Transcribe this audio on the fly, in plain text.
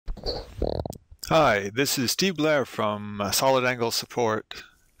Hi, this is Steve Blair from SolidAngle support,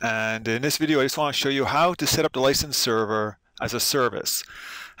 and in this video I just want to show you how to set up the license server as a service.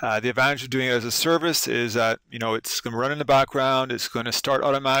 The advantage of doing it as a service is that it's going to run in the background, it's going to start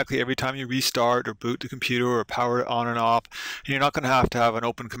automatically every time you restart or boot the computer or power it on and off, and you're not going to have an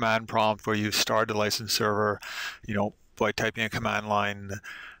open command prompt where you start the license server by typing a command line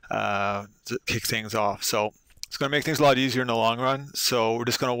to kick things off. So it's going to make things a lot easier in the long run. So we're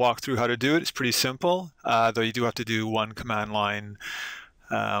just going to walk through how to do it. It's pretty simple, though you do have to do one command line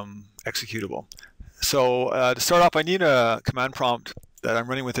executable. So to start off, I need a command prompt that I'm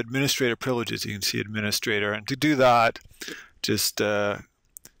running with administrator privileges. You can see administrator. And to do that, just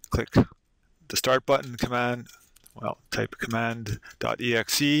click the start button command, type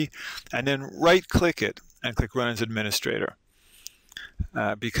command.exe, and then right click it and click run as administrator.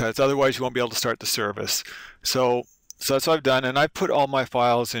 Because otherwise you won't be able to start the service. So that's what I've done, and I put all my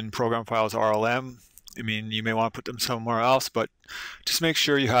files in program files RLM. I mean, you may want to put them somewhere else, but just make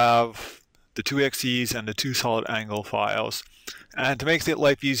sure you have the two XEs and the two solidangle files. And to make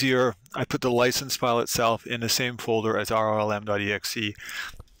life easier, I put the license file itself in the same folder as RLM.exe.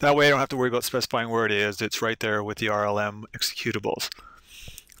 That way I don't have to worry about specifying where it is. It's right there with the RLM executables.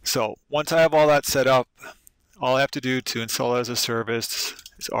 So once I have all that set up, all I have to do to install it as a service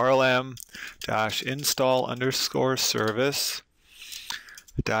is rlm-install_service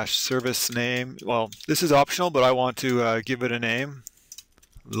 -service name. Well, this is optional, but I want to give it a name,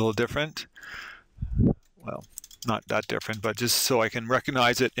 a little different. Well, not that different, but just so I can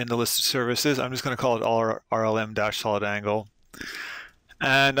recognize it in the list of services, I'm just going to call it RLM-SolidAngle.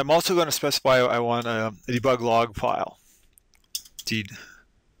 And I'm also going to specify I want a debug log file,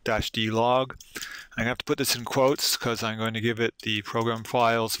 -dlog. I'm going to have to put this in quotes because I'm going to give it the program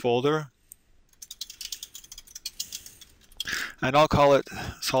files folder. And I'll call it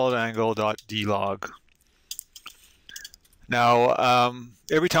solidangle.log. Now,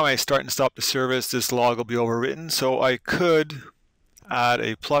 every time I start and stop the service, this log will be overwritten. So I could add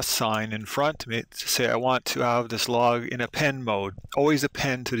a plus sign in front to say I want to have this log in append mode. Always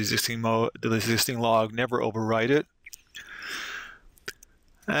append to the existing log, never overwrite it.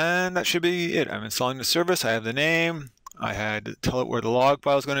 And that should be it. I'm installing the service. I have the name. I had to tell it where the log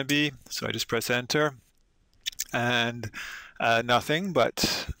file is going to be. So I just press enter. And nothing,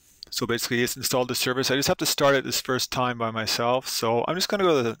 but so basically it's installed the service. I just have to start it this first time by myself. So I'm just going to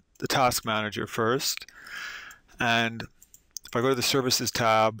go to the task manager first. And if I go to the services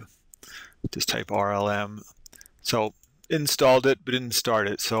tab, just type RLM. So installed it, but didn't start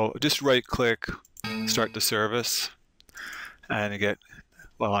it. So just right click, start the service. And you get,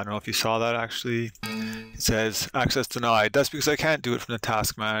 well, I don't know if you saw that actually. It says access denied. That's because I can't do it from the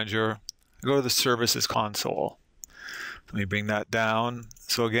task manager. I go to the services console. Let me bring that down.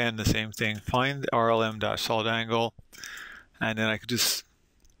 So again, the same thing. Find RLM-SolidAngle, and then I could just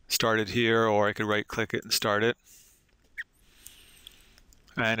start it here, or I could right click it and start it.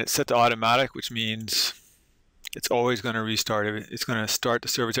 And it's set to automatic, which means it's always going to restart it. It's going to start the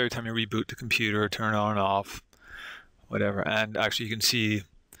service every time you reboot the computer, turn it on and off, whatever. And actually you can see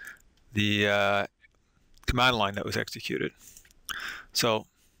the command line that was executed. So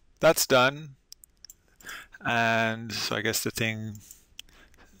that's done. And so I guess the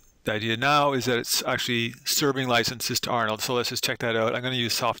idea now is that it's actually serving licenses to Arnold. So let's just check that out. I'm going to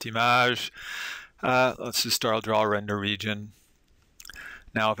use soft image. Let's just start, I'll draw a render region.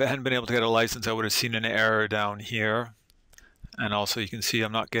 Now, if I hadn't been able to get a license, I would have seen an error down here. And also you can see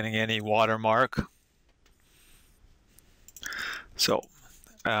I'm not getting any watermark. So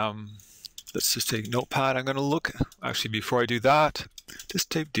let's just take Notepad. I'm going to look, actually before I do that,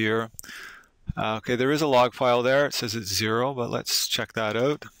 just type dir. Okay, there is a log file there. It says it's 0, but let's check that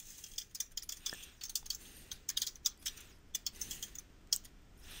out.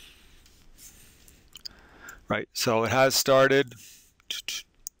 Right, so it has started.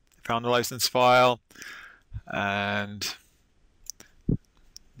 Found the license file, and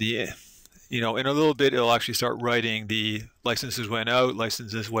in a little bit it'll actually start writing the licenses went out,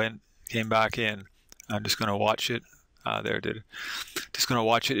 licenses came back in. I'm just going to watch it. There it did. Just going to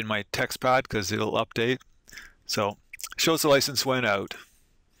watch it in my text pad because it'll update. So it shows the license went out.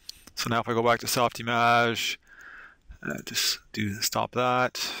 So now if I go back to soft image, just stop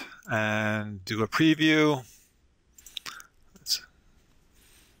that and do a preview.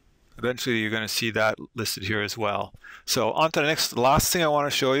 Eventually you're going to see that listed here as well. So on to the last thing I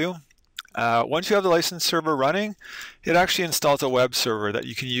want to show you. Once you have the license server running, it actually installs a web server that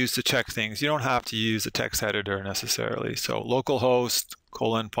you can use to check things. You don't have to use a text editor necessarily. So localhost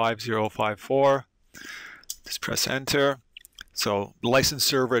 :5054. Just press enter. So the license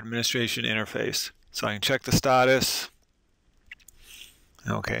server administration interface. So I can check the status.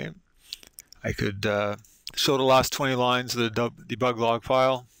 Okay. I could show the last 20 lines of the debug log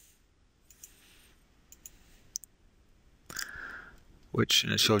file,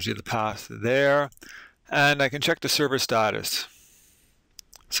 and it shows you the path there. And I can check the server status.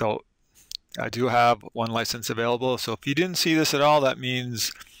 So I do have one license available. So if you didn't see this at all, that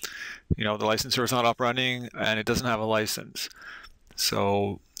means the license server is not up running and it doesn't have a license.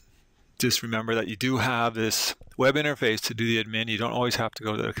 So just remember that you do have this web interface to do the admin. You don't always have to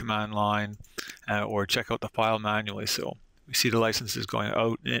go to the command line or check out the file manually. So we see the licenses going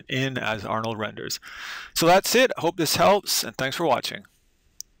out and in as Arnold renders. So that's it. I hope this helps, and thanks for watching.